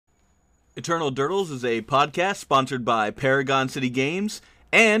Eternal Durdles is a podcast sponsored by Paragon City Games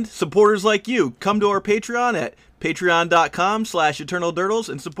and supporters like you. Come to our Patreon at patreon.com/eternaldurdles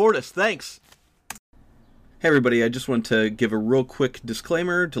and support us. Thanks. Hey everybody, I just want to give a real quick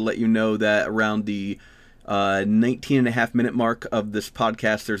disclaimer to let you know that around the 19 and a half minute mark of this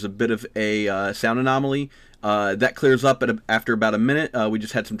podcast, there's a bit of a sound anomaly. That clears up after about a minute. We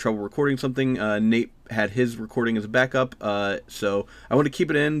just had some trouble recording something. Nate had his recording as a backup, so I want to keep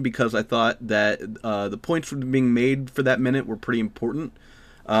it in because I thought that the points being made for that minute were pretty important.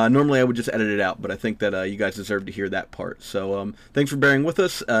 Normally I would just edit it out, but I think that you guys deserve to hear that part. So thanks for bearing with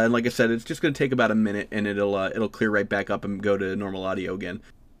us. And like I said, it's just going to take about a minute, and it'll clear right back up and go to normal audio again.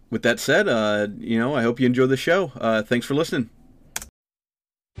 With that said, I hope you enjoy the show. Thanks for listening.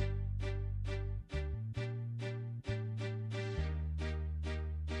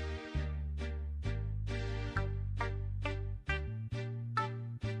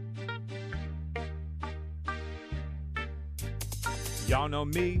 Y'all know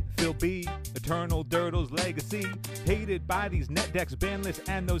me, Phil B, Eternal Durdles Legacy, hated by these NetDecks bandlists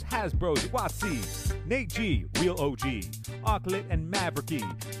and those Hasbros, Watsi, Nate G, Real OG, Auklet and Mavericky,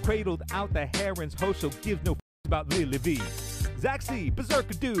 cradled out the Heron's host, so gives no about Lily V. Zach C,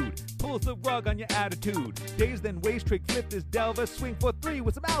 Berserker Dude, pulls the rug on your attitude, dazed then waist trick, flip this Delva, swing for 3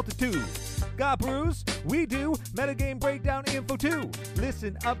 with some altitude. Got Bruce? We do, metagame breakdown info too.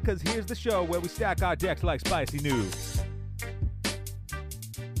 Listen up, cause here's the show where we stack our decks like spicy news.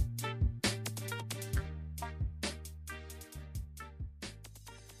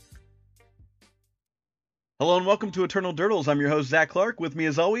 Hello and welcome to Eternal Durdles. I'm your host, Zach Clark. With me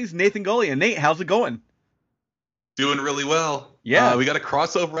as always, Nathan Gullian. Nate, how's it going? Doing really well. Yeah. We got a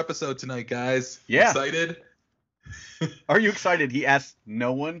crossover episode tonight, guys. Yeah. Excited? Are you excited? He asked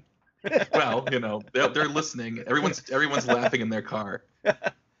no one. Well, they're listening. Everyone's laughing in their car.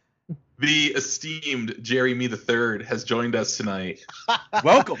 The esteemed Jerry Me the Third has joined us tonight.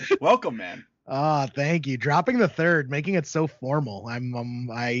 Welcome, man. Thank you. Dropping the third, making it so formal.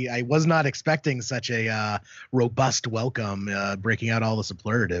 I was not expecting such a robust welcome, breaking out all the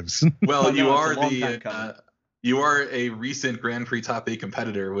superlatives. Well, you are a recent Grand Prix Top 8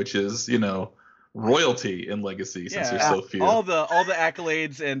 competitor, which is, royalty in Legacy since there's so few. All the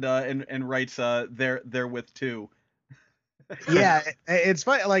accolades and rights they're with too. Yeah, it's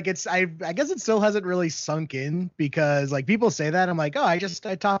funny. Like I guess it still hasn't really sunk in because like people say that I'm like, oh, I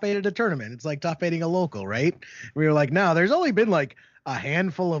top 8'd a tournament. It's like top 8ing a local, right? We were like, no, there's only been like a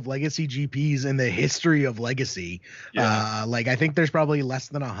handful of Legacy GPs in the history of Legacy. Yeah. I think there's probably less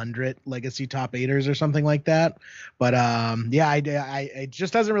than 100 Legacy top 8ers or something like that. But it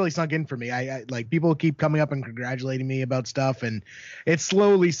just hasn't really sunk in for me. I like people keep coming up and congratulating me about stuff, and it's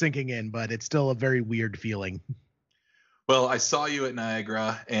slowly sinking in, but it's still a very weird feeling. Well, I saw you at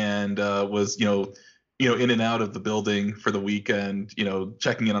Niagara and was, in and out of the building for the weekend,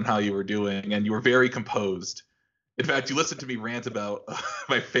 checking in on how you were doing, and you were very composed. In fact, you listened to me rant about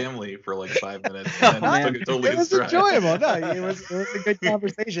my family for like 5 minutes, and then took it totally it was enjoyable. No, it was a good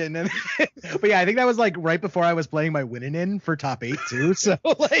conversation. And but yeah, I think that was like right before I was playing my winning in for top 8 too. So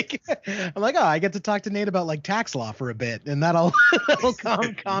like, I'm like, oh, I get to talk to Nate about like tax law for a bit, and that'll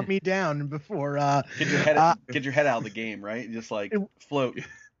calm me down before get your head out of the game, right? Just like float.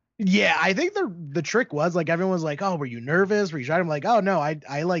 Yeah, I think the trick was like everyone was like, "Oh, were you nervous? Were you shy?" I'm like, "Oh no,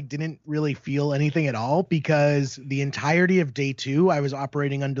 I like didn't really feel anything at all because the entirety of day 2 I was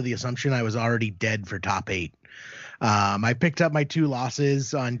operating under the assumption I was already dead for top 8. I picked up my 2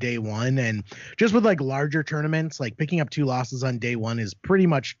 losses on day 1, and just with like larger tournaments, like picking up 2 losses on day 1 is pretty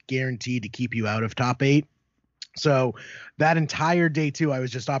much guaranteed to keep you out of top 8. So that entire day 2, I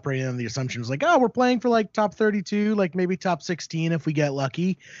was just operating on the assumptions like, oh, we're playing for like top 32, like maybe top 16 if we get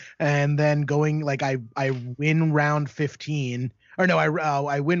lucky. And then going like I win round 15 or no,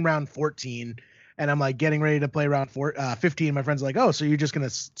 I win round 14 and I'm like getting ready to play round 15. My friend's like, oh, so you're just going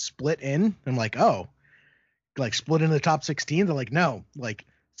to split in? I'm like, oh, like split into the top 16. They're like, no, like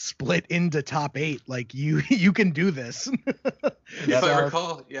split into top 8. Like you can do this. If I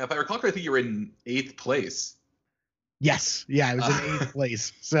recall correctly, I think you were in 8th place. Yes. Yeah, I was in 8th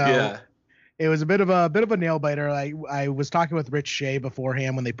place. So yeah. It was a bit of a nail biter. I was talking with Rich Shea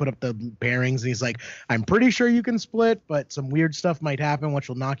beforehand when they put up the pairings, and he's like, I'm pretty sure you can split, but some weird stuff might happen which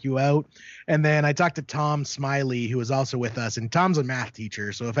will knock you out. And then I talked to Tom Smiley, who was also with us, and Tom's a math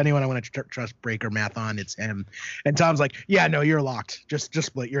teacher, so if anyone I want to trust breaker math on, it's him. And Tom's like, yeah, no, you're locked. Just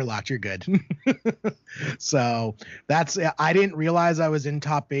split. You're locked. You're good. So I didn't realize I was in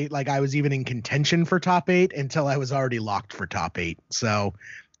top 8, like I was even in contention for top 8 until I was already locked for top 8. So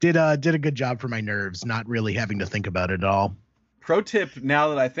did a good job for my nerves, not really having to think about it at all. Pro tip, now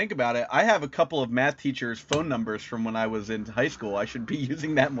that I think about it, I have a couple of math teachers' phone numbers from when I was in high school. I should be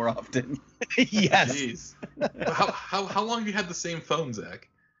using that more often. Yes. Jeez. How long have you had the same phone, Zach?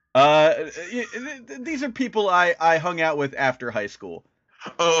 These are people I hung out with after high school.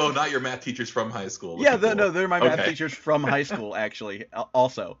 Oh, not your math teachers from high school. Yeah, they're my math teachers from high school, actually,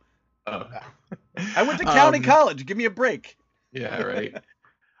 also. Oh. I went to county college. Give me a break. Yeah, right.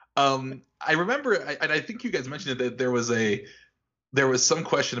 I remember, and I think you guys mentioned it, that there was some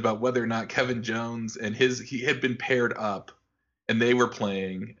question about whether or not Kevin Jones and he had been paired up, and they were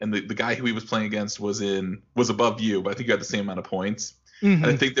playing, and the guy who he was playing against was above you, but I think you had the same amount of points. Mm-hmm.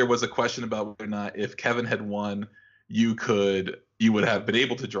 And I think there was a question about whether or not if Kevin had won, you would have been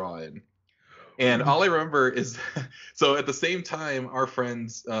able to draw in. And all I remember is, so at the same time, our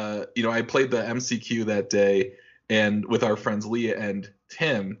friends, I played the MCQ that day, and with our friends Leah and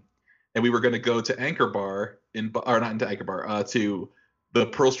Tim, and we were going to go to Anchor Bar to the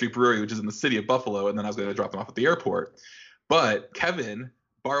Pearl Street Brewery, which is in the city of Buffalo, and then I was going to drop them off at the airport. But Kevin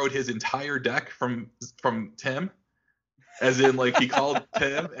borrowed his entire deck from Tim, as in like he called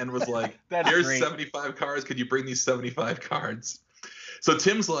Tim and was like, "Here's great. 75 cards. Could you bring these 75 cards?" So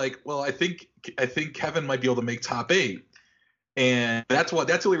Tim's like, "Well, I think Kevin might be able to make top 8." And that's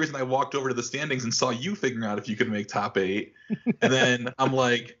the only reason I walked over to the standings and saw you figuring out if you could make top 8. And then I'm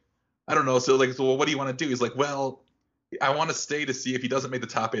like, I don't know. So well, what do you want to do? He's like, well, I want to stay to see if he doesn't make the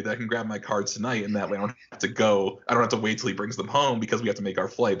top 8, that I can grab my cards tonight, and that way I don't have to go. I don't have to wait till he brings them home because we have to make our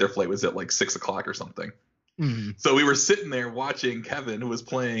flight. Their flight was at like 6 o'clock or something. Mm-hmm. So we were sitting there watching Kevin, who was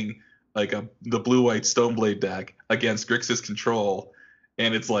playing like the blue-white Stoneblade deck against Grixis Control.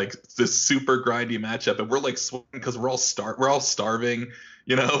 And it's like this super grindy matchup, and we're like sweating because we're all starving.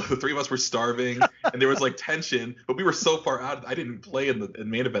 The three of us were starving, and there was like tension. But we were so far out. I didn't play in the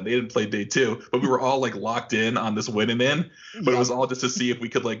main event. They didn't play day 2, but we were all like locked in on this winning in. But It was all just to see if we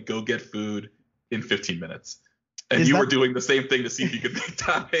could like go get food in 15 minutes. And you were doing the same thing to see if you could make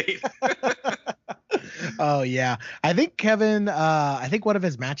top 8. Oh yeah, I think Kevin. I think one of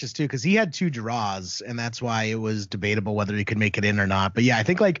his matches too, because he had 2 draws, and that's why it was debatable whether he could make it in or not. But yeah, I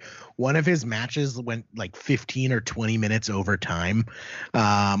think like one of his matches went like 15 or 20 minutes over time.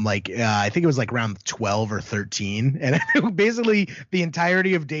 I think it was like around 12 or 13, and basically the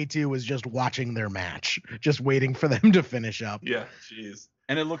entirety of day 2 was just watching their match, just waiting for them to finish up. Yeah, jeez.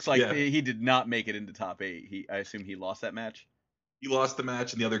 And it looks like he did not make it into top 8. I assume he lost that match. He lost the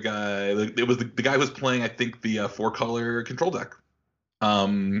match, and the other guy, it was the guy who was playing, I think, the 4-color control deck.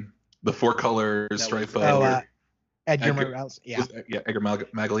 The 4-color Strife. Edgar Morales. Yeah. Edgar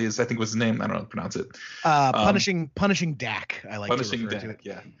Magalhaes, I think was his name. I don't know how to pronounce it. Punishing Dak. I like punishing to refer Dak, to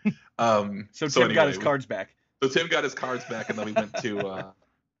it. Yeah. So Tim got his cards back. So Tim got his cards back, and then we went to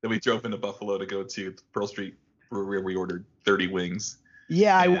then we drove into Buffalo to go to Pearl Street Brewery, where we ordered 30 wings.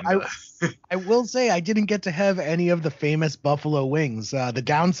 Yeah, I will say I didn't get to have any of the famous Buffalo wings. The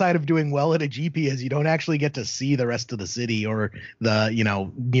downside of doing well at a GP is you don't actually get to see the rest of the city or the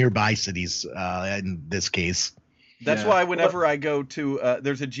nearby cities in this case. That's why whenever I go to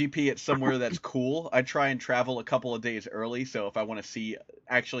there's a GP at somewhere that's cool, I try and travel a couple of days early. So if I want to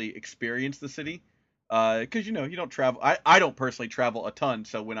actually experience the city, because you don't travel. I don't personally travel a ton,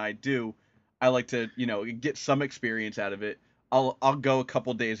 so when I do, I like to get some experience out of it. I'll go a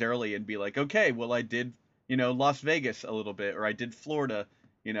couple days early and be like, okay, well, I did, Las Vegas a little bit, or I did Florida,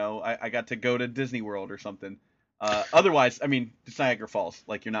 I got to go to Disney World or something. Otherwise, I mean, it's Niagara Falls,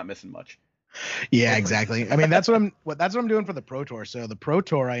 like you're not missing much. Yeah, exactly. I mean, that's what I'm doing for the Pro Tour. So the Pro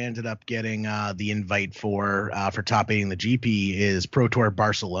Tour, I ended up getting the invite for top 8 in the GP is Pro Tour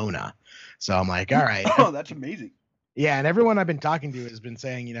Barcelona. So I'm like, all right. Oh, that's amazing. Yeah, and everyone I've been talking to has been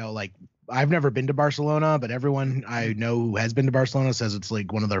saying, like, I've never been to Barcelona, but everyone I know who has been to Barcelona says it's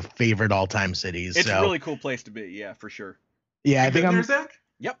like one of their favorite all-time cities. It's a really cool place to be. Yeah, for sure. Yeah, I think I'm. Zach?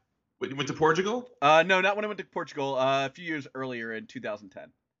 Yep. You went to Portugal? No, not when I went to Portugal. A few years earlier in 2010.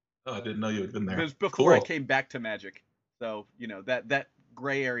 Oh, I didn't know you had been there. It was before I came back to Magic. So that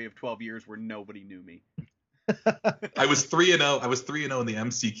gray area of 12 years where nobody knew me. I was 3-0. I was 3-0 in the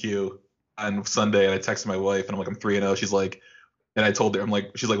MCQ on Sunday, and I texted my wife, and I'm like, I'm 3-0. She's like. And I told her,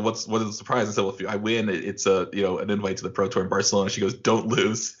 she's like, what is the surprise? I said, well, if I win, it's an invite to the Pro Tour in Barcelona. She goes, don't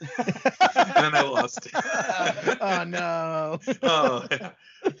lose. And then I lost. Oh, no. Oh, yeah.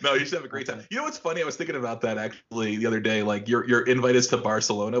 No, you should have a great time. You know what's funny? I was thinking about that actually the other day. Like your invite is to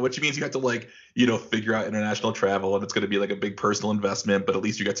Barcelona, which means you have to figure out international travel, and it's going to be like a big personal investment, but at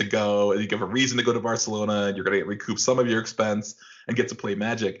least you get to go and you have a reason to go to Barcelona, and you're going to recoup some of your expense and get to play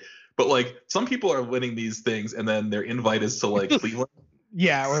Magic. But some people are winning these things, and then their invite is to Cleveland.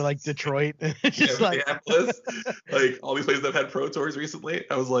 Yeah, or like Detroit. Just Yeah, like Minneapolis, like all these places that have had Pro Tours recently.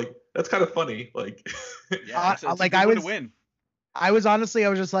 I was like, that's kind of funny. Like, Yeah, it's like a good I way was to win. I was honestly, I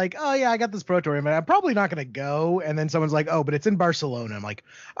was just like, oh yeah, I got this Pro Tour, but I'm probably not gonna go. And then someone's like, oh, but it's in Barcelona. I'm like,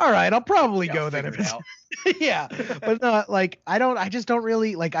 all right, I'll probably Yeah, go I'll then figure if it it's out. yeah. But no, like I just don't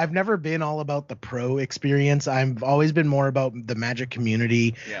really like. I've never been all about the pro experience. I've always been more about the Magic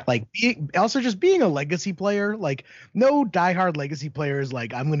community. Yeah. Like also just being a legacy player. Like no diehard legacy player is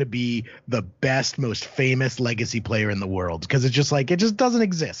like I'm gonna be the best, most famous legacy player in the world because it's just like it just doesn't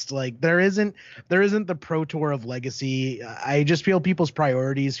exist. Like there isn't the pro tour of legacy. I just feel people's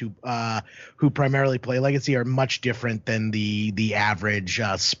priorities who primarily play legacy are much different than the average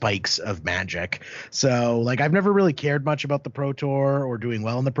spikes of Magic. So like I've never really cared much about the pro tour or doing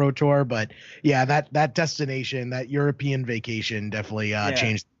well in the pro tour, but yeah, that destination, that European vacation definitely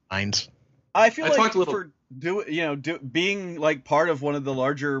changed minds. I feel I like talked a little- for being like part of one of the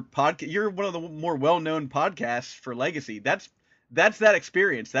larger you're one of the more well-known podcasts for Legacy. That's that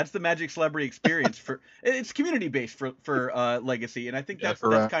experience. That's the Magic Celebrity experience for it's community based for Legacy, and I think that's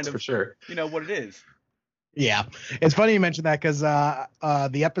kind of for sure. What it is. Yeah, it's funny you mentioned that because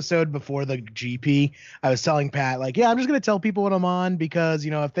the episode before the GP, I was telling Pat like, yeah, I'm just gonna tell people what I'm on because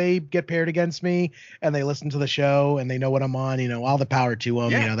if they get paired against me and they listen to the show and they know what I'm on, all the power to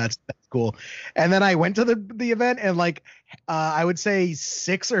them. Yeah. That's cool. And then I went to the event and like I would say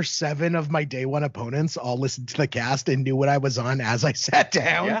 6 or 7 of my day one opponents all listened to the cast and knew what I was on as I sat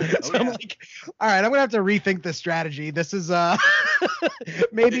down. Yeah. So I'm like, all right, I'm gonna have to rethink this strategy. This is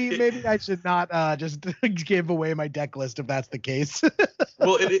maybe I should not just give away my deck list if that's the case.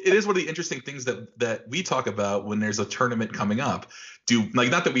 Well, it is one of the interesting things that we talk about when there's a tournament coming up.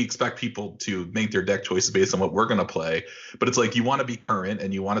 Not that we expect people to make their deck choices based on what we're going to play, but it's like you want to be current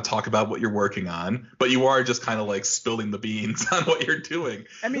and you want to talk about what you're working on, but you are just kind of like spilling the beans on what you're doing.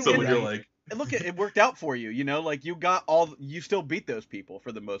 I mean, so when you're like, look, it worked out for you, like you still beat those people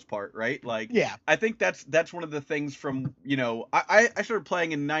for the most part, right? Like, yeah, I think that's one of the things from, I started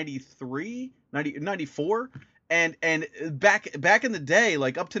playing in 94, and back in the day,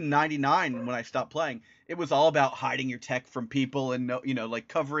 like up to 99 when I stopped playing, it was all about hiding your tech from people and like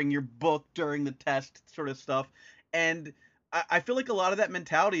covering your book during the test sort of stuff. And I feel like a lot of that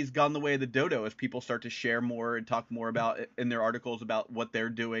mentality has gone the way of the dodo as people start to share more and talk more about in their articles about what they're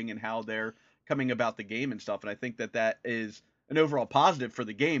doing and how they're coming about the game and stuff. And I think that is an overall positive for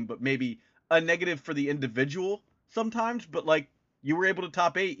the game, but maybe a negative for the individual sometimes. But like you were able to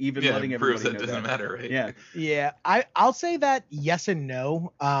top 8, even letting everybody know that doesn't matter, right? Yeah. I'll say that yes and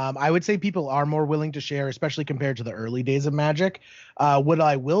no. I would say people are more willing to share, especially compared to the early days of Magic. What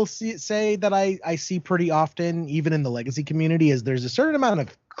I will say that I see pretty often, even in the Legacy community, is there's a certain amount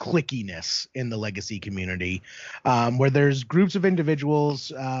of clickiness in the Legacy community, where there's groups of individuals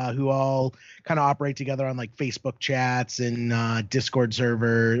who all kind of operate together on like Facebook chats and Discord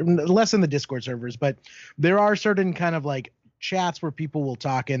server, less in the Discord servers, but there are certain kind of like chats where people will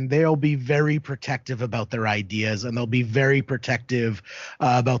talk and they'll be very protective about their ideas and they'll be very protective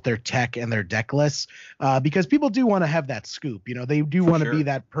about their tech and their deck lists because people do want to have that scoop. They do want to be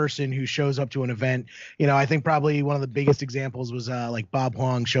that person who shows up to an event. I think probably one of the biggest examples was like Bob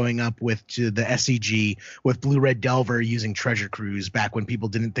Huang showing up to the SCG with Blue Red Delver using Treasure Cruise back when people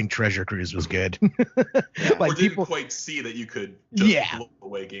didn't think Treasure Cruise was good. Like or didn't quite see that you could just blow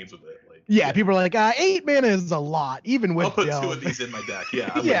away games with it. People are like, 8 mana is a lot, even with I'll put 2 of these in my deck.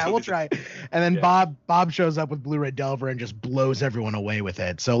 Yeah, we'll try. And then Bob shows up with Blue Red Delver and just blows everyone away with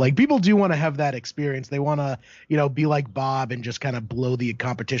it. So like people do want to have that experience. They want to, be like Bob and just kind of blow the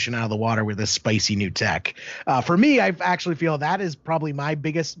competition out of the water with this spicy new tech. For me, I actually feel that is probably my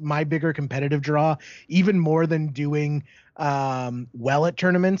bigger competitive draw, even more than doing well at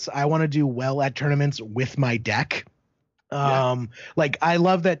tournaments. I want to do well at tournaments with my deck. Like I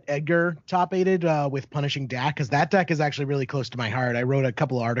love that Edgar top 8'd with Punishing Dak because that deck is actually really close to my heart. I wrote a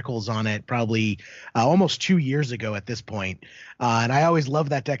couple of articles on it probably almost 2 years ago at this point. And I always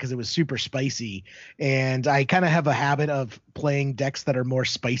loved that deck because it was super spicy. And I kind of have a habit of playing decks that are more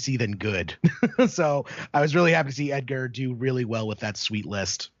spicy than good. So I was really happy to see Edgar do really well with that sweet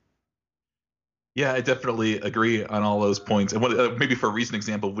list. Yeah, I definitely agree on all those points. And maybe for a recent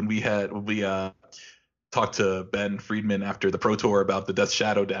example, when we talked to Ben Friedman after the Pro Tour about the Death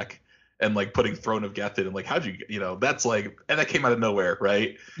Shadow deck and like putting Throne of Geth in and like how'd you that's like, and that came out of nowhere,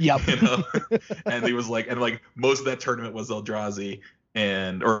 right? Yep. And he was like, and like most of that tournament was Eldrazi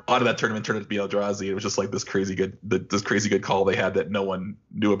or a lot of that tournament turned out to be Eldrazi. It was just like this crazy good call they had that no one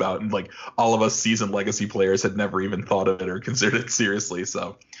knew about, and like all of us seasoned Legacy players had never even thought of it or considered it seriously.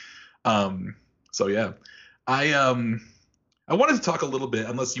 So yeah, I I wanted to talk a little bit,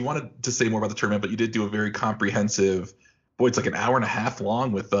 unless you wanted to say more about the tournament, but you did do a very comprehensive. Boy, it's like an hour and a half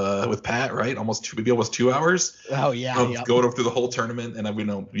long with Pat, right? Maybe almost 2 hours. Oh yeah, going through the whole tournament, and we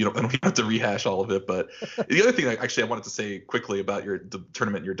know I don't have to rehash all of it. But the other thing, I wanted to say quickly about the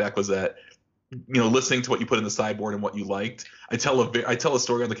tournament, your deck was that, listening to what you put in the sideboard and what you liked. I tell a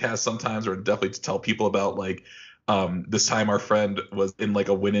story on the cast sometimes, or definitely to tell people about like this time our friend was in like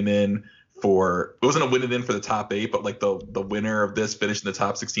a win-in it wasn't a win-in for the top 8, but like the winner of this finished in the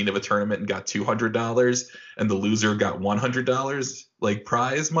top 16 of a tournament and got $200, and the loser got $100 like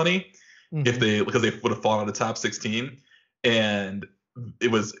prize money because they would have fallen out of the top 16. And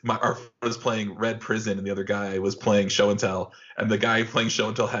it was our friend was playing Red Prison and the other guy was playing Show and Tell, and the guy playing Show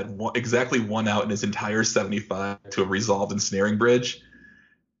and Tell had exactly one out in his entire 75 to a resolved ensnaring bridge.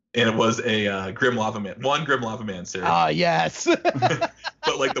 And it was a Grim Lavamancer. Ah, yes.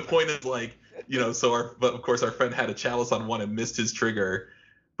 But like the point is like, but of course our friend had a chalice on one and missed his trigger.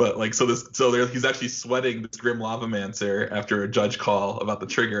 But like he's actually sweating this Grim Lavamancer after a judge call about the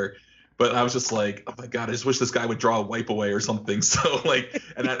trigger. But I was just like, oh my god, I just wish this guy would draw a wipe away or something. So like,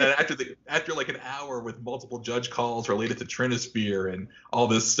 and after like an hour with multiple judge calls related to Trinisphere and all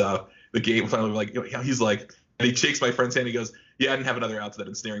this stuff, the game finally like, he's like, and he shakes my friend's hand. He goes, yeah, I didn't have another out to that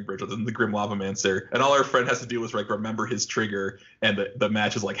ensnaring bridge other than the Grim Lavamancer. And all our friend has to do is like remember his trigger, and the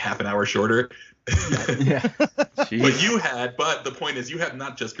match is like half an hour shorter. Yeah. But the point is, you had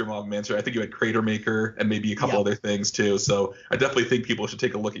not just Grim Lavamancer. I think you had Crater Maker and maybe a couple other things too. So I definitely think people should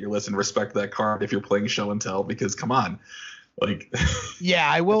take a look at your list and respect that card if you're playing Show and Tell, because come on. Like,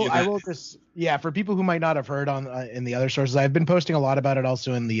 yeah, I will just, for people who might not have heard on in the other sources, I've been posting a lot about it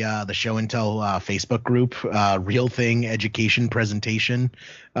also in the Show and Tell Facebook group, Real Thing Education Presentation.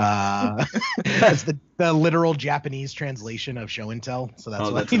 That's the literal Japanese translation of Show and Tell. So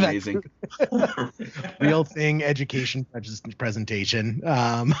that's amazing. Real Thing Education Presentation.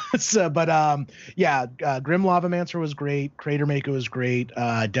 Grim Lavamancer was great. Crater Maker was great.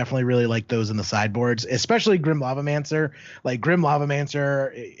 Definitely really like those in the sideboards, especially Grim Lavamancer. Like Grim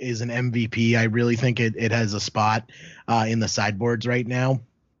Lavamancer is an MVP. I really think it has a spot in the sideboards right now.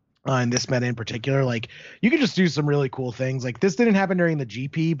 In this meta in particular, like you could just do some really cool things. Like this didn't happen during the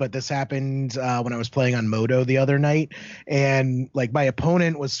GP, but this happened when I was playing on Moto the other night, and like my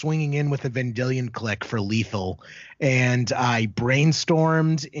opponent was swinging in with a Vendilion Click for lethal, and I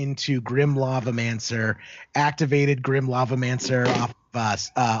brainstormed into Grim Lavamancer, activated Grim Lavamancer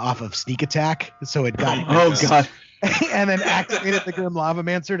off of sneak attack, so it got God. And then activated the Grim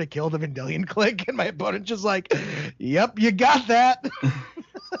Lavamancer to kill the Vendilion Click, and my opponent just like, yep, you got that.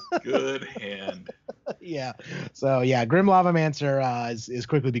 Good hand. Yeah. So yeah, Grim Lavamancer is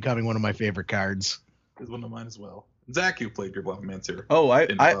quickly becoming one of my favorite cards. It's one of mine as well. Zach, you played Grim Lavamancer. Oh,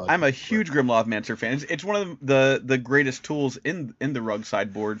 I'm a huge Grim Lavamancer fan. It's one of the greatest tools in the rug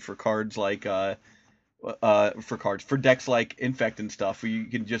sideboard for cards like for decks like Infect and stuff, where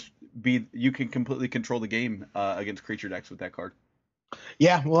you can completely control the game against creature decks with that card.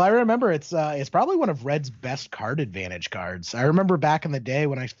 Yeah, well, I remember it's probably one of Red's best card advantage cards. I remember back in the day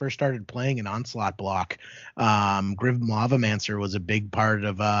when I first started playing an Onslaught block, Grim Lavamancer was a big part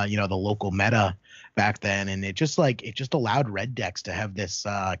of the local meta back then, and it just allowed Red decks to have this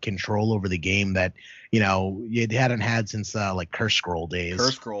control over the game that it hadn't had since like Curse Scroll days.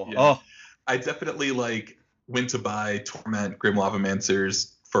 Curse Scroll. Yeah. Oh, I definitely went to buy Torment Grim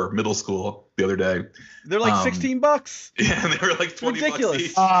Lavamancers for middle school the other day. They're like $16. Yeah, and they were like $20 ridiculous.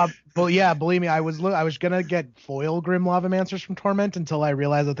 each. Well, yeah, believe me, I was gonna get foil Grim Lavamancers from Torment until I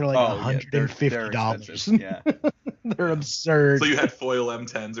realized that they're like $150. Yeah, they're absurd. So you had foil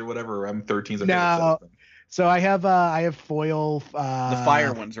M10s or whatever, or M13s. No. So I have foil the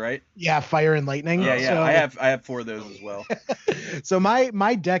fire ones, right? Yeah, fire and lightning. Yeah. So, I have 4 of those as well. So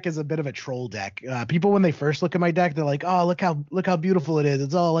my deck is a bit of a troll deck. People when they first look at my deck, they're like, "Oh, look how beautiful it is.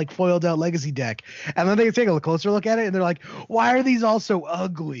 It's all like foiled out legacy deck." And then they take a closer look at it and they're like, "Why are these all so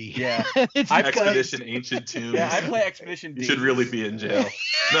ugly?" Yeah. It's Expedition Ancient Tombs. Yeah, I play Expedition D. You should really be in jail.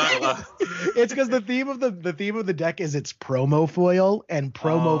 No, it's because the theme of the deck is it's promo foil, and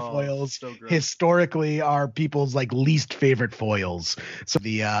promo foils historically are people's like least favorite foils. So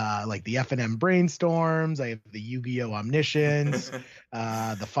the like the F&M Brainstorms, I have the Yu-Gi-Oh! Omniscience,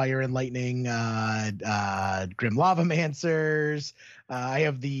 the Fire and Lightning Grim Lavamancers. I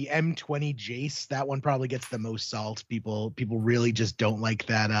have the M20 Jace. That one probably gets the most salt. People really just don't like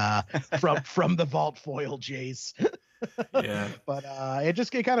that from the Vault foil Jace. Yeah, but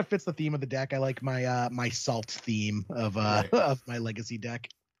it kind of fits the theme of the deck. I like my my salt theme of of my legacy deck.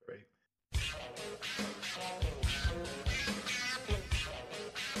 Right.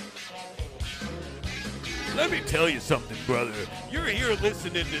 Let me tell you something, brother. You're here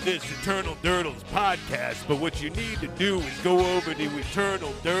listening to this Eternal Durdles podcast, but what you need to do is go over to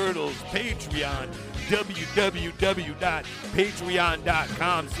Eternal Durdles Patreon,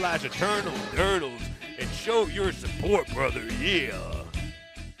 www.patreon.com/EternalDurdles, and show your support, brother. Yeah.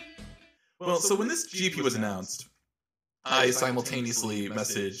 Well, so when this GP was announced, I simultaneously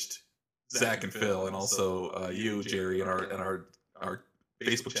messaged Zach and Phil, and also you, Jerry, in our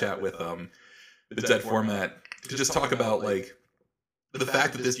Facebook chat with the Dead Format, to just talk about like the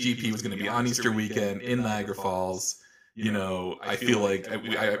fact that this GP was going to be on Easter weekend in Niagara Falls. You know, I feel like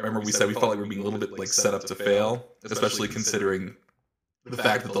I remember we said we felt like we were being a little bit like set up to fail, especially considering the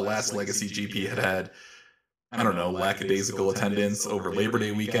fact that the last Legacy GP had I don't know, lackadaisical attendance over Labor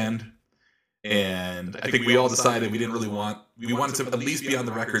Day weekend. And I think we all decided we wanted to at least be on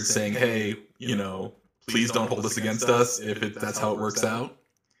the record saying, hey, you know, please don't hold this against us if that's how it works out.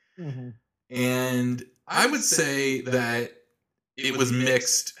 Mm-hmm. And I would say that it was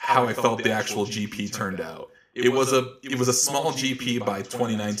mixed how I felt the actual GP turned out. It was a small GP by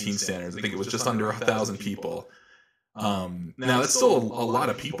 2019 standards. I think it was just under 1,000 people. Now that's still a lot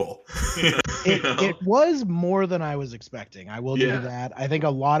of people. It was more than I was expecting. I will do that. I think a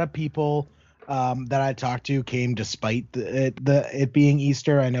lot of people that I talked to came despite it being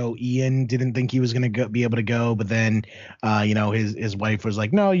Easter. I know Ian didn't think he was going to be able to go, but then his wife was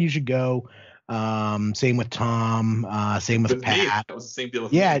like, no, you should go. Same with Tom. Same with Pat. That was the same deal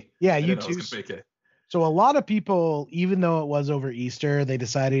with me. Yeah, you too. So a lot of people, even though it was over Easter, they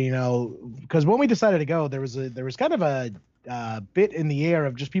decided, because when we decided to go, there was kind of a bit in the air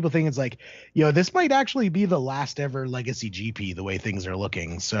of just people thinking it's like, this might actually be the last ever Legacy GP the way things are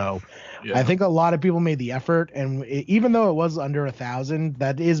looking. So I think a lot of people made the effort, and even though it was under 1,000,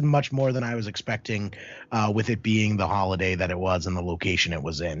 that is much more than I was expecting with it being the holiday that it was and the location it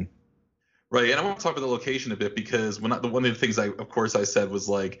was in. Right, and I want to talk about the location a bit because one of the things I said was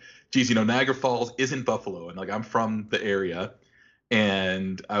like, geez, Niagara Falls isn't Buffalo, and like I'm from the area,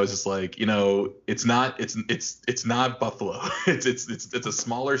 and I was just like, it's not Buffalo. it's a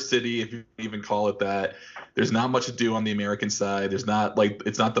smaller city, if you even call it that. There's not much to do on the American side. It's not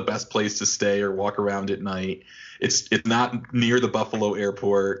the best place to stay or walk around at night. It's not near the Buffalo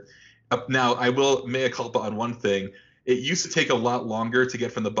airport. Now I will mea culpa on one thing. It used to take a lot longer to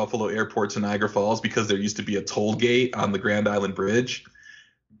get from the Buffalo airport to Niagara Falls because there used to be a toll gate on the Grand Island Bridge,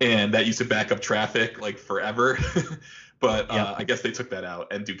 and that used to back up traffic like forever. But I guess they took that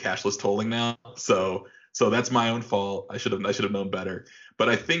out and do cashless tolling now. So that's my own fault. I should have known better. But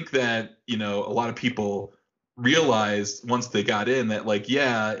I think that a lot of people realized once they got in that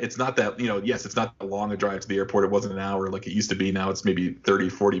it's not that yes, it's not that long a drive to the airport. It wasn't an hour like it used to be. Now it's maybe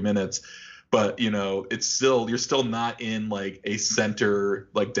 30-40 minutes. But it's still, you're still not in like a center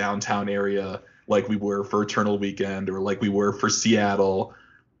like downtown area like we were for Eternal Weekend or like we were for Seattle,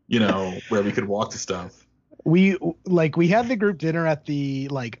 where we could walk to stuff. We had the group dinner at the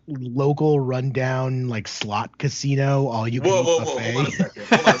like local rundown like slot casino. All you can eat buffet. Hold on a second.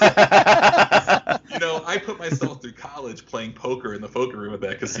 I put myself through college playing poker in the poker room at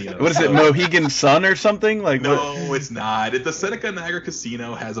that casino. What is it, Mohegan Sun or something? Like no, it's not. The Seneca Niagara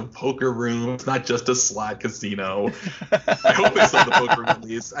Casino has a poker room. It's not just a slot casino. I hope they sell the poker room at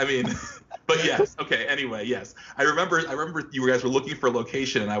least. I mean, but yes. Okay. Anyway, yes. I remember you guys were looking for a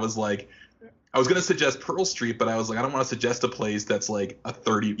location, and I was like, I was going to suggest Pearl Street, but I was like, I don't want to suggest a place that's like a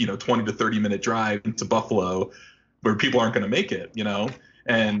 20 to 30 minute drive to Buffalo where people aren't going to make it,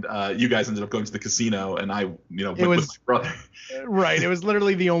 And you guys ended up going to the casino, and I, went with my brother. Right. It was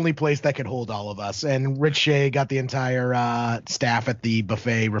literally the only place that could hold all of us. And Rich Shea got the entire staff at the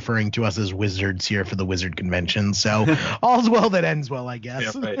buffet referring to us as wizards here for the Wizard Convention. So all's well that ends well, I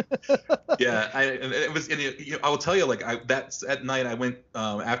guess. Yeah, right. Yeah. I will tell you, that night I went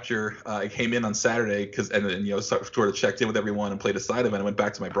after I came in on Saturday sort of checked in with everyone and played a side event. I went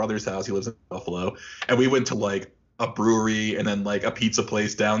back to my brother's house. He lives in Buffalo, and we went to like a brewery and then like a pizza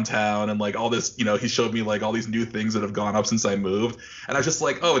place downtown and like all this, he showed me like all these new things that have gone up since I moved. And I was just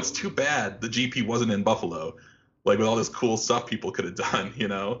like, oh, it's too bad the GP wasn't in Buffalo, like with all this cool stuff people could have done,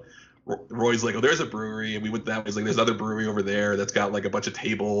 Roy's like, oh, there's a brewery, and we went that way. He's like, there's another brewery over there that's got like a bunch of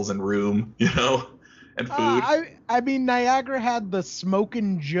tables and room, and food. I mean, Niagara had the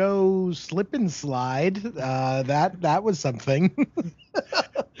Smokin' Joe slip and slide. That was something.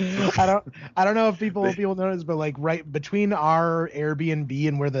 I don't know if people notice, but like right between our Airbnb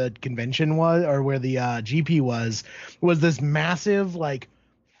and where the convention was, or where the GP was this massive like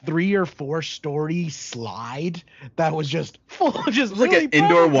 3 or 4 story slide that was just full, just like really an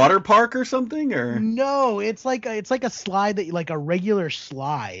indoor water park or something, or no, it's like a slide that like a regular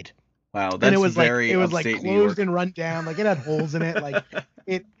slide. Wow, that's and it was very like it was like upstate New closed York. and run down, like it had holes in it, like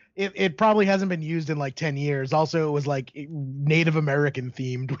it probably hasn't been used in like 10 years. Also, it was like Native American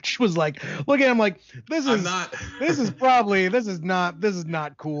themed, which was like, look at him like, this is not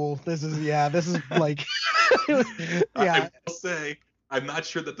cool. This is like, yeah. I will say, I'm not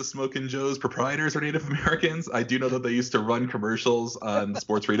sure that the Smokin' Joe's proprietors are Native Americans. I do know that they used to run commercials on the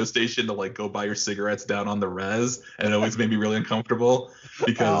sports radio station to like go buy your cigarettes down on the res, and it always made me really uncomfortable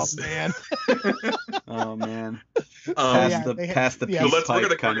because Oh man. Past the peace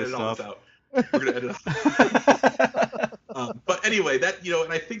pipe kind of stuff. We're gonna edit it out. But anyway, that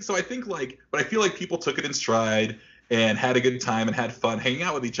and I think but I feel like people took it in stride and had a good time and had fun hanging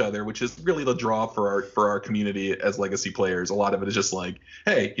out with each other, which is really the draw for our community as Legacy players. A lot of it is just like,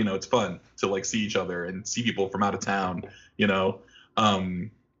 hey, it's fun to like see each other and see people from out of town,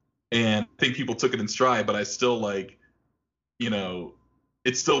 and I think people took it in stride, but I still like,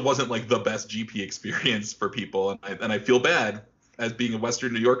 it still wasn't like the best GP experience for people, and I feel bad as being a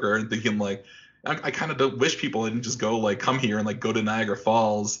Western New Yorker and thinking like, I kind of wish people didn't just go like come here and like go to Niagara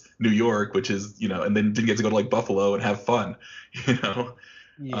Falls, New York, which is and then didn't get to go to like Buffalo and have fun,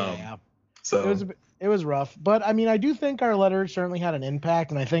 Yeah. So it was rough, but I mean, I do think our letter certainly had an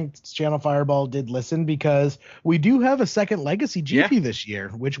impact, and I think Channel Fireball did listen, because we do have a second Legacy GP this year,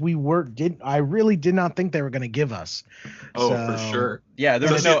 which I really did not think they were going to give us. For sure. Yeah,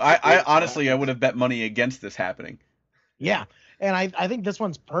 there's I honestly I would have bet money against this happening. Yeah. And I think this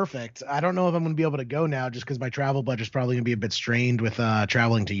one's perfect. I don't know if I'm going to be able to go now just because my travel budget's probably going to be a bit strained with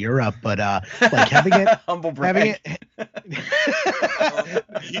traveling to Europe. But like having it, humble brag.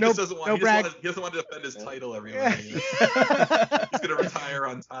 He doesn't want to defend his title every night. He's going to retire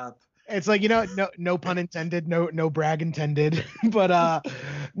on top. It's like, no pun intended, no brag intended, but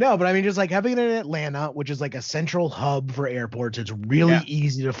no, but I mean, just like having it in Atlanta, which is like a central hub for airports. It's really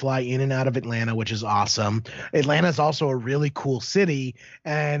easy to fly in and out of Atlanta, which is awesome. Atlanta is also a really cool city.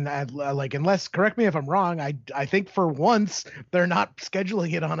 And correct me if I'm wrong, I think for once they're not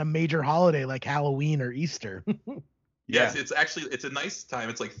scheduling it on a major holiday like Halloween or Easter. Yes, it's a nice time.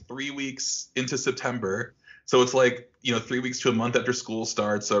 It's like 3 weeks into September. So it's like, 3 weeks to a month after school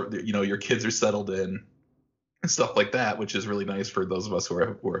starts, so, your kids are settled in and stuff like that, which is really nice for those of us who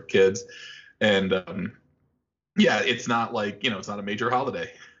are kids. And it's not like, it's not a major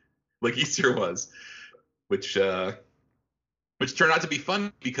holiday like Easter was, which turned out to be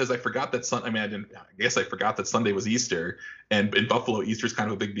fun because I forgot that I forgot that Sunday was Easter, and in Buffalo, Easter's kind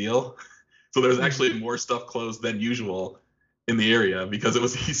of a big deal. So there's actually more stuff closed than usual in the area because it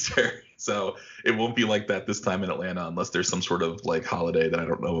was Easter. So it won't be like that this time in Atlanta unless there's some sort of like holiday that I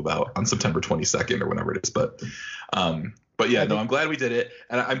don't know about on September 22nd or whenever it is. But yeah, no, I'm glad we did it.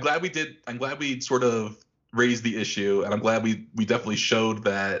 And I'm glad we sort of raised the issue, and I'm glad we definitely showed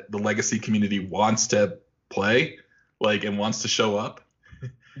that the Legacy community wants to play, like, and wants to show up.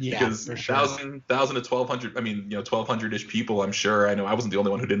 Yeah, because for sure. 1,000 to 1,200, 1,200-ish people, I'm sure. I know I wasn't the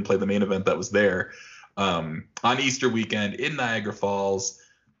only one who didn't play the main event that was there on Easter weekend in Niagara Falls.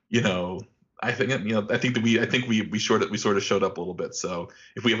 I think we sort of showed up a little bit. So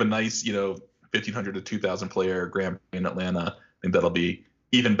if we have a nice 1,500 to 2,000 player Grand Prix in Atlanta, I think that'll be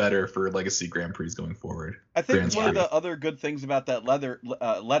even better for Legacy Grand Prix going forward. I think one of the other good things about that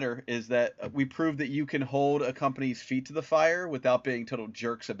letter is that we proved that you can hold a company's feet to the fire without being total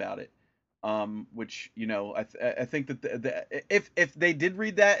jerks about it. Which I think that if they did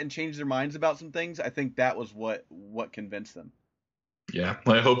read that and change their minds about some things, I think that was what convinced them. Yeah,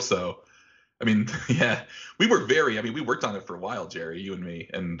 I hope so. I mean, yeah, we worked on it for a while, Jerry, you and me,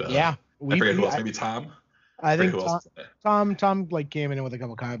 and I forget who else, maybe Tom. I think Tom like came in with a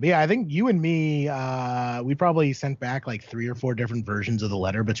couple comments. But yeah, I think you and me, we probably sent back like 3 or 4 different versions of the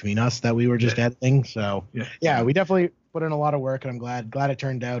letter between us that we were just editing. So yeah, we definitely put in a lot of work, and I'm glad it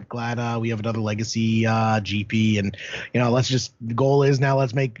turned out. Glad we have another Legacy GP, and the goal is now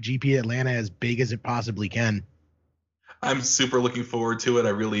let's make GP Atlanta as big as it possibly can. I'm super looking forward to it. I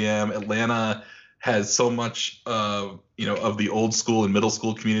really am. Atlanta has so much of the old school and middle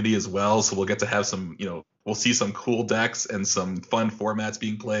school community as well. So we'll get to have some, we'll see some cool decks and some fun formats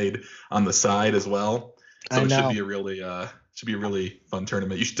being played on the side as well. So it should be a really fun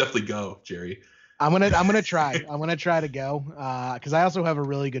tournament. You should definitely go, Jerry. I'm gonna try. I'm gonna try to go because I also have a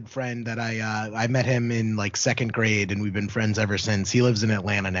really good friend that I met him in like 2nd grade, and we've been friends ever since. He lives in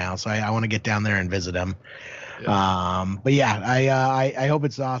Atlanta now, so I want to get down there and visit him. Yeah. But yeah, I hope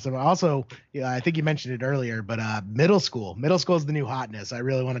it's awesome. Also, I think you mentioned it earlier, but middle school is the new hotness. I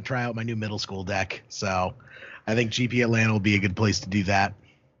really want to try out my new middle school deck. So I think GP Atlanta will be a good place to do that.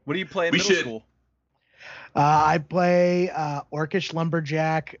 What do you play in middle school? I play Orcish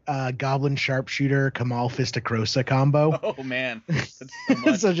Lumberjack, Goblin Sharpshooter, Kamal Fisticrosa combo. Oh man, that's so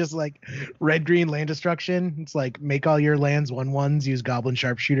much. So just like red green land destruction. It's like make all your lands 1/1s, use Goblin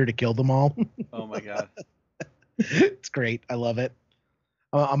Sharpshooter to kill them all. Oh my god. It's great. I love it.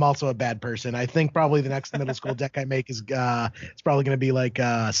 I'm also a bad person. I think probably the next middle school deck I make is it's probably going to be like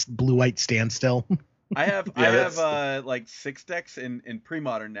blue white standstill. I have Yeah, like 6 decks in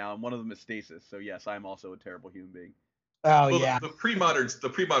pre-modern now, and one of them is Stasis. So yes, I'm also a terrible human being. Oh Well, yeah. the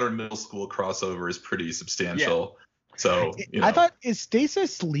pre-modern middle school crossover is pretty substantial. So I thought, is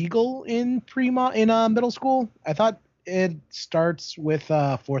Stasis legal in middle school? I thought it starts with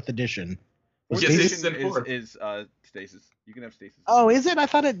 4th edition. Fourth Yes, edition it's in fourth. is Stasis. You can have Stasis. Oh, is it? I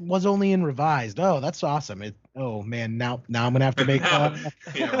thought it was only in revised. Oh, that's awesome. Oh man, now I'm gonna have to make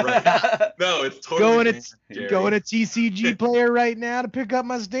yeah, right. No, it's totally going to TCG player right now to pick up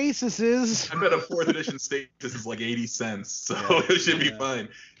my Stasises. I bet a 4th edition Stasis is like 80 cents, so it should be fine.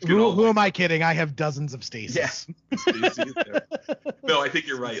 Who am I kidding? I have dozens of Stasis. Yeah. No, I think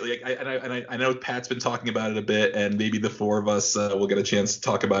you're right. Like, I know Pat's been talking about it a bit, and maybe the 4 of us will get a chance to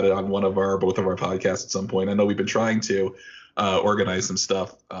talk about it on both of our podcasts at some point. I know we've been trying to organize some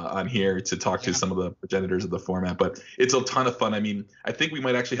stuff on here to talk to some of the progenitors of the format, but it's a ton of fun. I mean, I think we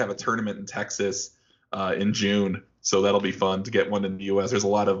might actually have a tournament in Texas in June, so that'll be fun to get one in the U.S. There's a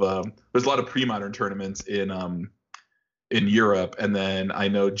lot of pre-modern tournaments in Europe, and then I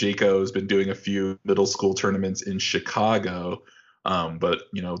know Jaco's been doing a few middle school tournaments in Chicago. But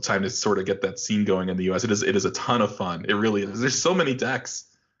time to sort of get that scene going in the U.S. It is a ton of fun. It really is. There's so many decks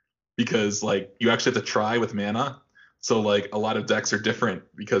because like you actually have to try with mana. So like a lot of decks are different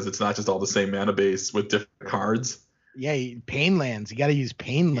because it's not just all the same mana base with different cards. Yeah, pain lands. You got to use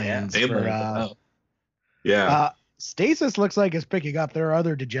pain lands. Stasis looks like it's picking up. There are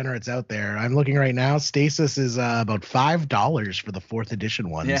other degenerates out there. I'm looking right now. Stasis is about $5 for the 4th edition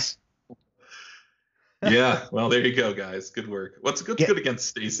ones. Yeah. Yeah, well, there you go, guys. Good work. What's good against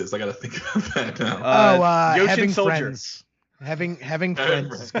Stasis? I got to think about that now. Yoshin having Soldier. friends. Having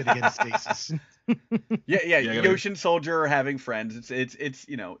friends is good against Stasis. Yeah. Yoshin Soldier or having friends. It's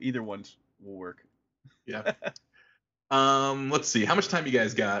either one's will work. Yeah. Let's see. How much time you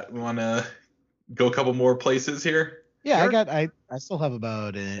guys got? We want to go a couple more places here? Yeah, Sure. I still have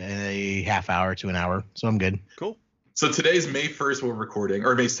about a half hour to an hour, so I'm good. Cool. So today's May 1st we're recording,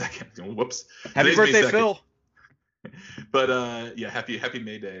 or May 2nd. Whoops. Happy Today's May birthday, 2nd. Phil. But yeah, happy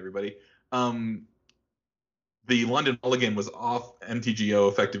May Day, everybody. The London Mulligan was off MTGO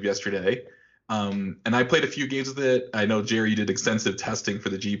effective yesterday. And I played a few games with it. I know Jerry did extensive testing for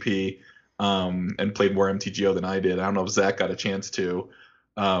the GP and played more MTGO than I did. I don't know if Zach got a chance to.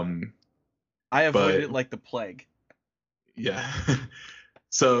 I avoided it like the plague. Yeah.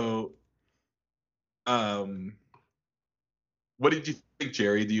 So what did you think,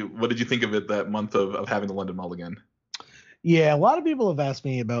 Jerry? What did you think of it that month of having the London Mulligan? Yeah, a lot of people have asked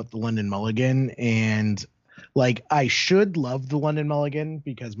me about the London Mulligan, and like I should love the London Mulligan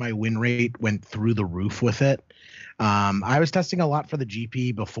because my win rate went through the roof with it. I was testing a lot for the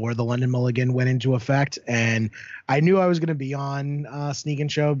GP before the London Mulligan went into effect, and I knew I was going to be on Sneak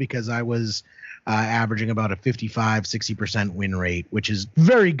and Show because I was averaging about a 55-60% win rate, which is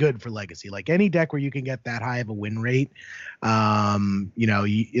very good for Legacy. Like any deck where you can get that high of a win rate,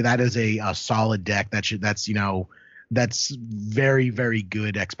 that is a solid deck. That's very, very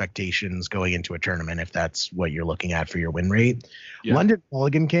good expectations going into a tournament if that's what you're looking at for your win rate. Yeah. London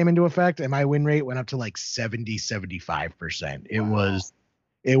Mulligan came into effect and my win rate went up to like 70-75%. Wow.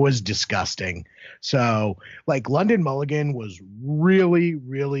 It was disgusting. So like London Mulligan was really,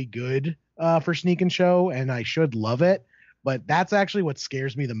 really good for Sneak and Show, and I should love it. But that's actually what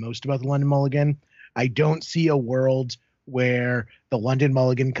scares me the most about the London Mulligan. I don't see a world where the London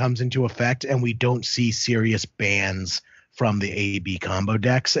Mulligan comes into effect and we don't see serious bans from the AB combo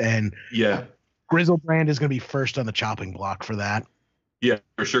decks. And yeah, Grizzlebrand is going to be first on the chopping block for that. Yeah,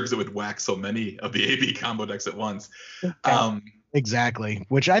 for sure, because it would whack so many of the AB combo decks at once. Exactly,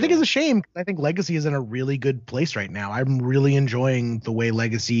 which I think is a shame. I think Legacy is in a really good place right now. I'm really enjoying the way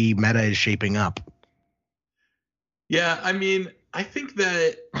Legacy meta is shaping up. Yeah, I mean, I think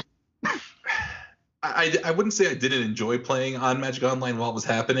that I wouldn't say I didn't enjoy playing on Magic Online while it was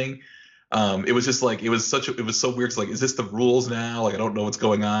happening. It was just like it was so weird. It's like, is this the rules now? Like I don't know what's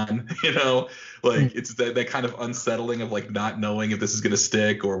going on. It's that kind of unsettling of like not knowing if this is going to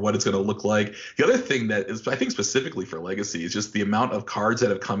stick or what it's going to look like. The other thing that is, I think specifically for Legacy, is just the amount of cards that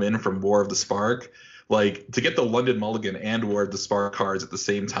have come in from War of the Spark. Like to get the London Mulligan and War of the Spark cards at the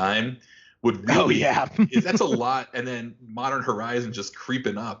same time would really, that's a lot. And then Modern Horizon just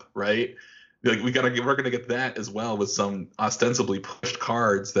creeping up, right? Like we're gonna get that as well with some ostensibly pushed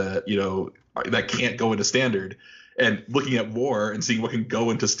cards that that can't go into standard. And looking at war and seeing what can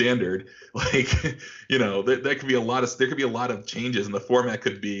go into standard, like there could be a lot of changes, and the format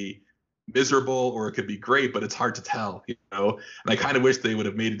could be miserable or it could be great, but it's hard to tell, And I kind of wish they would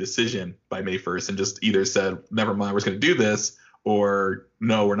have made a decision by May 1st and just either said, never mind, we're just going to do this, or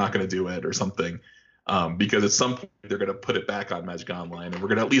no, we're not going to do it, or something. Because at some point they're going to put it back on Magic Online, and we're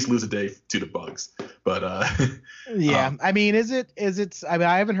going to at least lose a day due to bugs. But yeah, I mean, is it? I mean,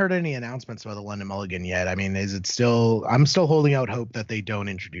 I haven't heard any announcements about the London Mulligan yet. I mean, is it still? I'm still holding out hope that they don't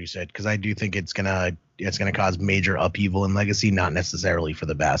introduce it, because I do think it's gonna cause major upheaval in Legacy, not necessarily for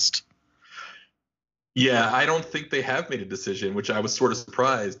the best. Yeah, I don't think they have made a decision, which I was sort of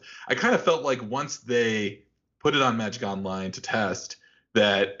surprised. I kind of felt like once they put it on Magic Online to test,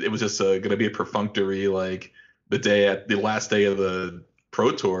 that it was just going to be a perfunctory, like the last day of the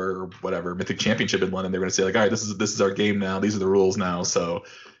Pro Tour or whatever, Mythic Championship in London, they're going to say like, all right, this is our game now. These are the rules now. So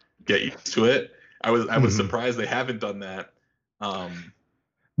get used to it. I was surprised they haven't done that.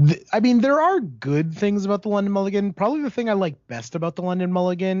 I mean, there are good things about the London Mulligan. Probably the thing I like best about the London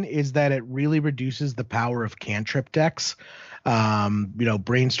Mulligan is that it really reduces the power of cantrip decks.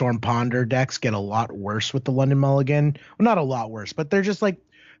 Brainstorm Ponder decks get a lot worse with the London Mulligan. Well, not a lot worse, but they're just like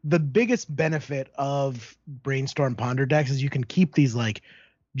the biggest benefit of Brainstorm Ponder decks is you can keep these like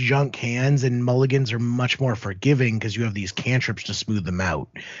junk hands, and mulligans are much more forgiving because you have these cantrips to smooth them out.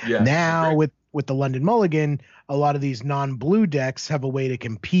 Yeah, now with the London Mulligan, a lot of these non-blue decks have a way to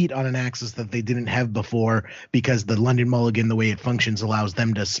compete on an axis that they didn't have before, because the London Mulligan, the way it functions, allows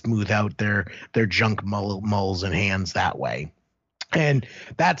them to smooth out their junk mulls and hands that way. And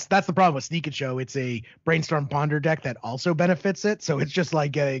that's the problem with Sneak and Show. It's a Brainstorm Ponder deck that also benefits it, so it's just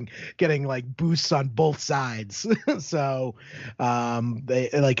like getting like boosts on both sides. So they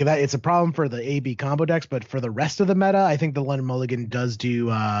like that. It's a problem for the AB combo decks, but for the rest of the meta, I think the London Mulligan does do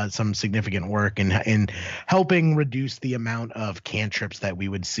some significant work in helping reduce the amount of cantrips that we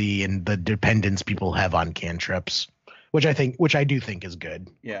would see and the dependence people have on cantrips, which I do think is good.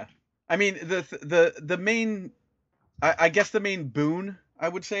 Yeah, I mean the main. I guess the main boon, I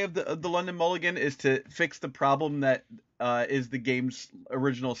would say, of the London Mulligan is to fix the problem that is the game's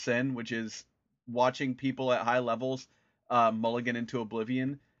original sin, which is watching people at high levels mulligan into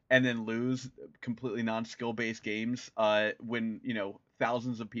oblivion and then lose completely non-skill based games when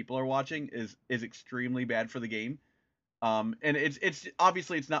thousands of people are watching is extremely bad for the game. And it's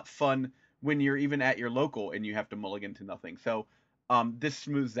obviously it's not fun when you're even at your local and you have to mulligan to nothing. So this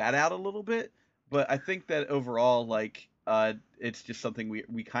smooths that out a little bit. But I think that overall, like, it's just something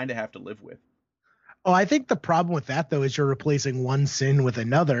we kind of have to live with. Oh, I think the problem with that, though, is you're replacing one sin with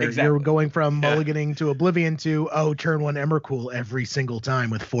another. Exactly. You're going from mulliganing to oblivion to, turn one Emrakul every single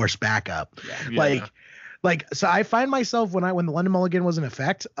time with forced backup. Yeah. Like, so I find myself when the London Mulligan was in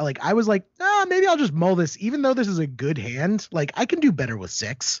effect, like, I was like, maybe I'll just mull this. Even though this is a good hand, like, I can do better with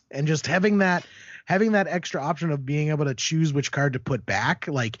 6. And just having that extra option of being able to choose which card to put back,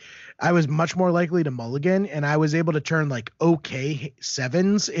 like, I was much more likely to mulligan, and I was able to turn like okay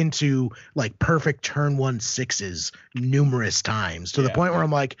 7s into like perfect turn 1 6s numerous times, to the point where I'm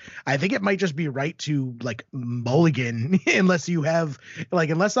like, I think it might just be right to like mulligan unless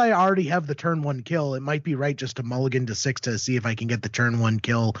I already have the turn 1 kill. It might be right just to mulligan to 6 to see if I can get the turn 1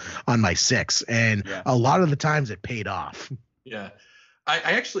 kill on my 6. And a lot of the times it paid off. Yeah.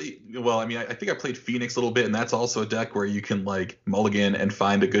 I think I played Phoenix a little bit, and that's also a deck where you can like mulligan and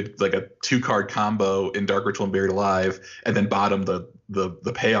find a good like a 2-card combo in Dark Ritual and Buried Alive, and then bottom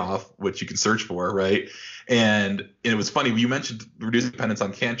the payoff, which you can search for, right? And it was funny, you mentioned reducing dependence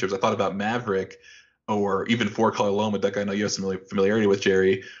on cantrips. I thought about Maverick or even 4-color Loma deck. I know you have some familiarity with,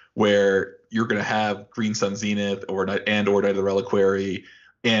 Jerry, where you're going to have Green Sun Zenith or Night of the Reliquary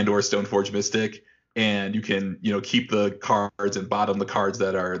and or Stoneforge Mystic. And you can, keep the cards and bottom the cards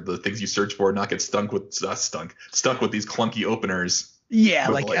that are the things you search for, not get stuck with these clunky openers. Yeah,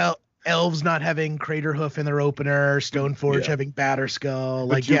 like elves not having Craterhoof in their opener, Stoneforge having Batterskull,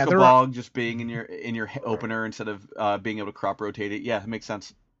 like Bog just being in your opener instead of being able to crop rotate it. Yeah, it makes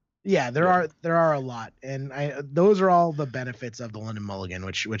sense. Yeah, there are a lot, and those are all the benefits of the London Mulligan,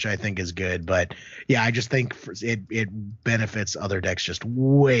 which I think is good. But yeah, I just think it benefits other decks just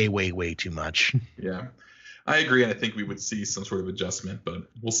way, way, way too much. Yeah, I agree, and I think we would see some sort of adjustment, but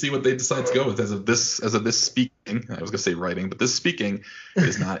we'll see what they decide to go with. As of this speaking, I was gonna say writing, but this speaking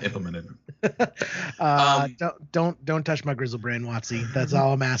is not implemented. Don't touch my Grizzlebrand, Watsy. That's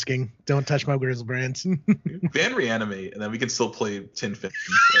all I'm asking. Don't touch my Grizzlebrands. Ban Reanimate, and then we can still play Tin Fins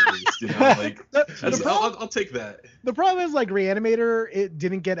at least. You know, like I'll take that. The problem is, like, Reanimator, it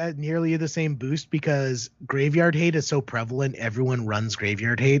didn't get nearly the same boost because Graveyard Hate is so prevalent. Everyone runs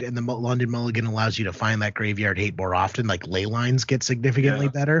Graveyard Hate, and the London Mulligan allows you to find that Graveyard Hate more often. Like, ley lines get significantly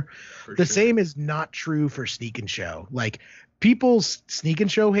better. The same is not true for Sneak and Show. Like, people's Sneak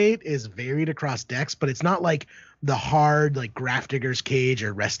and Show hate is varied across decks, but it's not like the hard, like, Grafdigger's Cage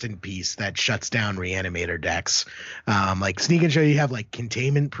or Rest in Peace that shuts down Reanimator decks. Like, Sneak and Show, you have, like,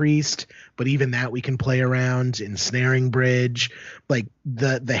 Containment Priest, but even that we can play around. Ensnaring Bridge. Like,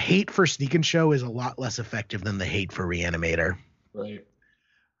 the hate for Sneak and Show is a lot less effective than the hate for Reanimator. Right.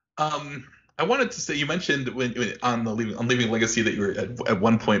 I wanted to say, you mentioned on Leaving Legacy that you were at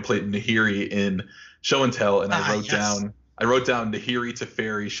one point played Nahiri in Show and Tell, and I wrote down Nahiri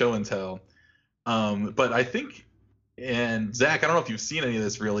Teferi Show and Tell. But I think, and Zach, I don't know if you've seen any of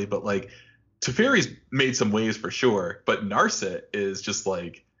this really, but like Teferi's made some waves for sure, but Narset is just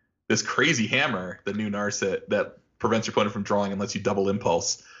like this crazy hammer, the new Narset that prevents your opponent from drawing and lets you double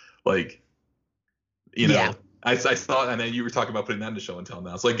impulse. Like, you know, I saw, and then you were talking about putting that into Show and Tell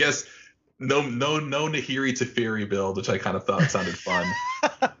now. So I guess no Nahiri Teferi build, which I kind of thought sounded fun.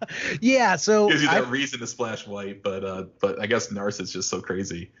 Yeah, so gives you that reason to splash white, but I guess Narset's just so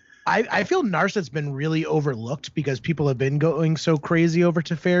crazy. I feel Narset's been really overlooked because people have been going so crazy over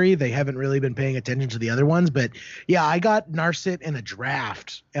Teferi. They haven't really been paying attention to the other ones. But yeah, I got Narset in a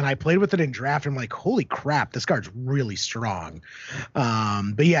draft and I played with it in draft. I'm like, holy crap, this card's really strong.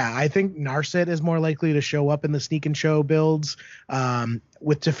 But yeah, I think Narset is more likely to show up in the Sneak and Show builds.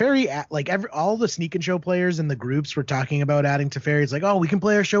 With Teferi, like all the Sneak and Show players in the groups were talking about adding Teferi. It's like, oh, we can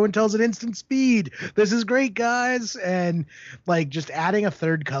play our Show and Tells at instant speed. This is great, guys. And like just adding a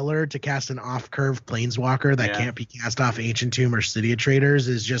third color to cast an off-curve Planeswalker that can't be cast off Ancient Tomb or City of Traders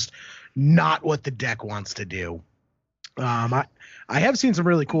is just not what the deck wants to do. I have seen some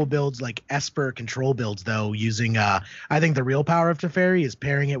really cool builds like Esper control builds though, using I think the real power of Teferi is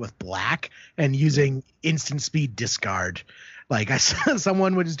pairing it with black and using instant speed discard. Like I saw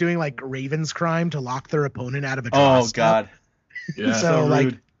someone was doing like Raven's Crime to lock their opponent out of a draw. Oh God. Yeah. So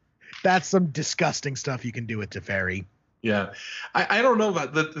like that's some disgusting stuff you can do with Teferi. Yeah. I don't know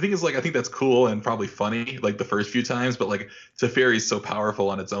about the thing is, like, I think that's cool and probably funny like the first few times, but like Teferi is so powerful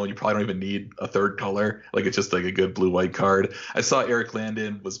on its own, you probably don't even need a third color. Like it's just like a good blue-white card. I saw Eric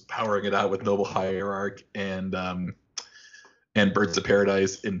Landon was powering it out with Noble Hierarch and Birds of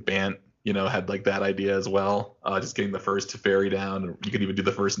Paradise in Bant. You know, had like that idea as well. Just getting the first Teferi down. You could even do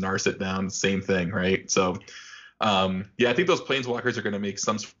the first Narset down. Same thing, right? So, yeah, I think those Planeswalkers are going to make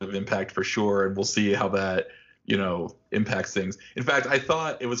some sort of impact for sure, and we'll see how that, you know, impacts things. In fact, I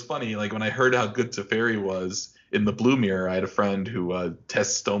thought it was funny, like when I heard how good Teferi was in the Blue Mirror. I had a friend who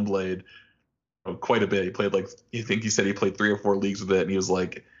tests Stoneblade quite a bit. He played like, I think he said he played 3 or 4 leagues with it, and he was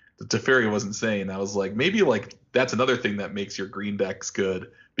like, the Teferi was insane. I was like, maybe like that's another thing that makes your green decks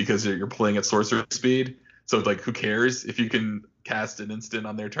good, because you're playing at sorcerer speed. So like, who cares if you can cast an instant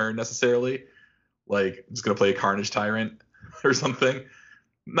on their turn necessarily? Like, I'm just gonna play a Carnage Tyrant or something.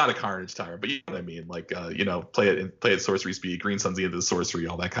 Not a Carnage Tyrant, but you know what I mean. Like, you know, play at sorcery speed, Green Sun's into the sorcery,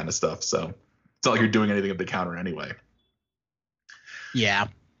 all that kind of stuff. So it's not like you're doing anything at the counter anyway. Yeah.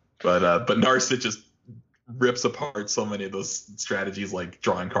 But Narset just rips apart so many of those strategies, like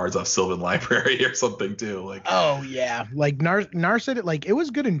drawing cards off Sylvan Library or something too. Like, oh yeah, like Narset, like it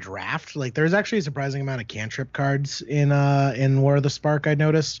was good in draft. Like there's actually a surprising amount of cantrip cards in War of the Spark, I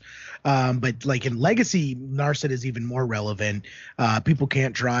noticed. But like in Legacy, Narset is even more relevant. People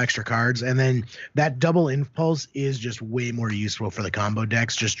can't draw extra cards, and then that double impulse is just way more useful for the combo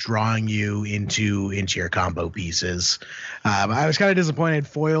decks, just drawing you into your combo pieces. I was kind of disappointed.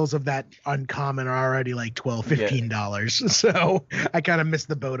 Foils of that uncommon are already like $12-15, so I kind of missed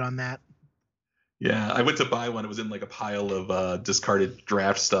the boat on that. Yeah, I went to buy one. It was in like a pile of discarded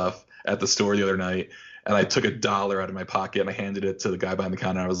draft stuff at the store the other night, and I took $1 out of my pocket and I handed it to the guy behind the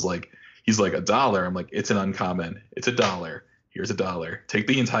counter. I was like, he's like, $1? I'm like, it's an uncommon. It's $1. Here's $1. Take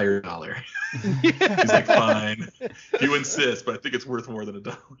the entire $1. He's like, fine, if you insist, but I think it's worth more than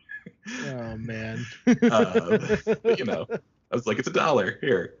 $1. Oh man. But, you know, I was like, it's $1.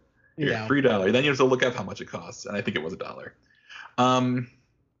 Here, Yeah. $3. Then you have to look up how much it costs, and I think it was $1.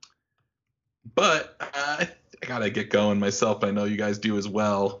 But I gotta get going myself. I know you guys do as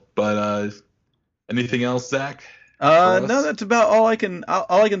well. But anything else, Zach? No, that's about all I can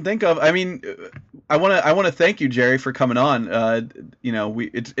think of. I mean, I want to thank you, Jerry, for coming on. You know,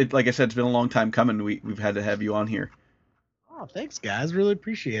 it's like I said, it's been a long time coming. We've had to have you on here. Oh, Oh, thanks, guys. Really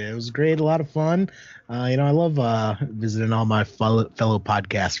appreciate it. It was great. A lot of fun. I love visiting all my fellow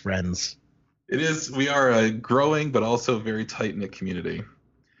podcast friends. It is. We are a growing but also very tight-knit community.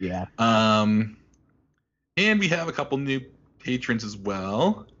 Yeah. And we have a couple new patrons as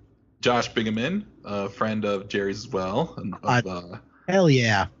well. Josh Bingaman, a friend of Jerry's as well. Hell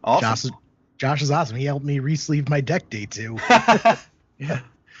yeah. Awesome. Josh is awesome. He helped me re-sleeve my deck day 2. Yeah.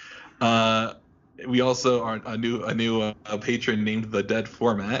 We also are a new patron named The Dead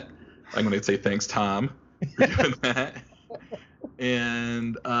Format. I'm going to say thanks, Tom, for doing that.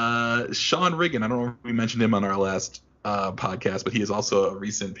 And Sean Riggin, I don't know if we mentioned him on our last podcast, but he is also a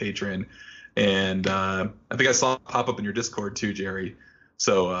recent patron. And I think I saw it pop up in your Discord too, Jerry.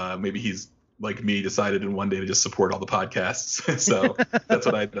 So maybe he's like me, decided in one day to just support all the podcasts. So that's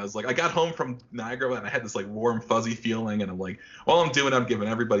what I did. I was like, I got home from Niagara and I had this like warm, fuzzy feeling. And I'm like, all I'm doing, I'm giving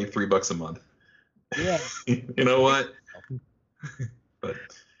everybody $3 a month. Yeah. You know what? But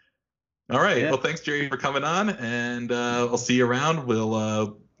all right. Yeah. Well, thanks, Jerry, for coming on. And I'll see you around.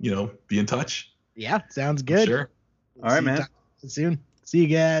 We'll, be in touch. Yeah, sounds good. Sure. All right, man. Soon. See you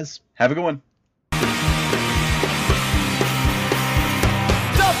guys. Have a good one.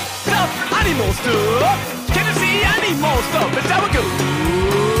 Stuff, animal stuff. Can you see animal stuff? It's how it goes.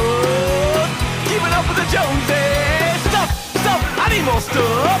 Keeping up with the Joneses. Stuff, animal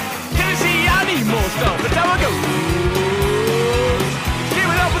stuff. Can you see animal stuff? It's how it goes.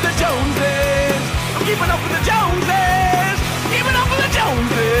 Keeping up with the Joneses. I'm keeping up with the Joneses. Keeping up with the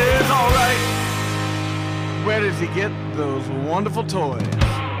Joneses. All right. Where does he get those wonderful toys?